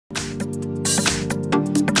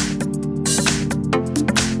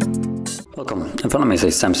Welcome, in front of me is a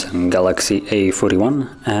Samsung Galaxy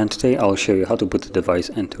A41 and today I'll show you how to put the device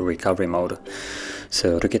into recovery mode.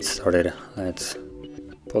 So to get started, let's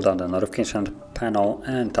pull down the notification panel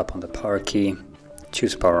and tap on the power key,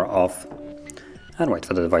 choose power off and wait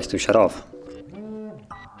for the device to shut off.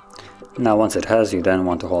 Now once it has, you then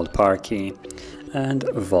want to hold power key and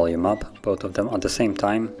volume up, both of them at the same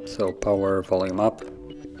time, so power, volume up.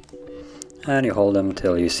 And you hold them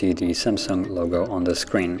till you see the Samsung logo on the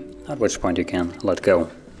screen, at which point you can let go.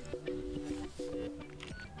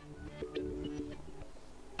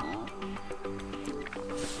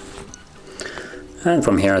 And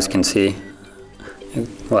from here, as you can see, you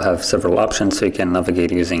will have several options, so you can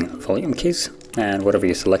navigate using volume keys, and whatever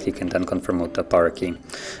you select you can then confirm with the power key.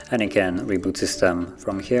 And you can reboot system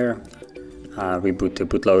from here, reboot to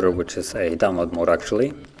bootloader, which is a download mode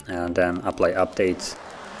actually, and then apply updates.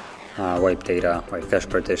 Wipe data, wipe cache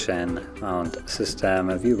partition, mount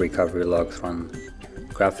system, view recovery logs, run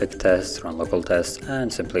graphic tests, run local tests,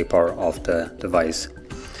 and simply power off the device.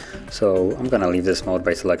 So I'm gonna leave this mode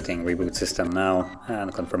by selecting reboot system now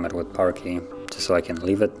and confirm it with power key, just so I can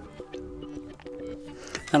leave it.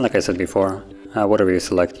 And like I said before, whatever you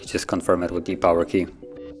select, you just confirm it with the power key.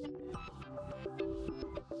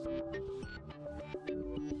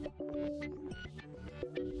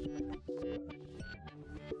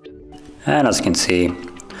 And as you can see,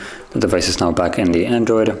 the device is now back in the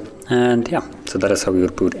Android, and yeah, so that is how you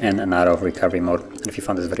would boot in and out of recovery mode. And if you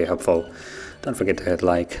found this video helpful, don't forget to hit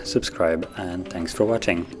like, subscribe, and thanks for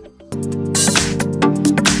watching.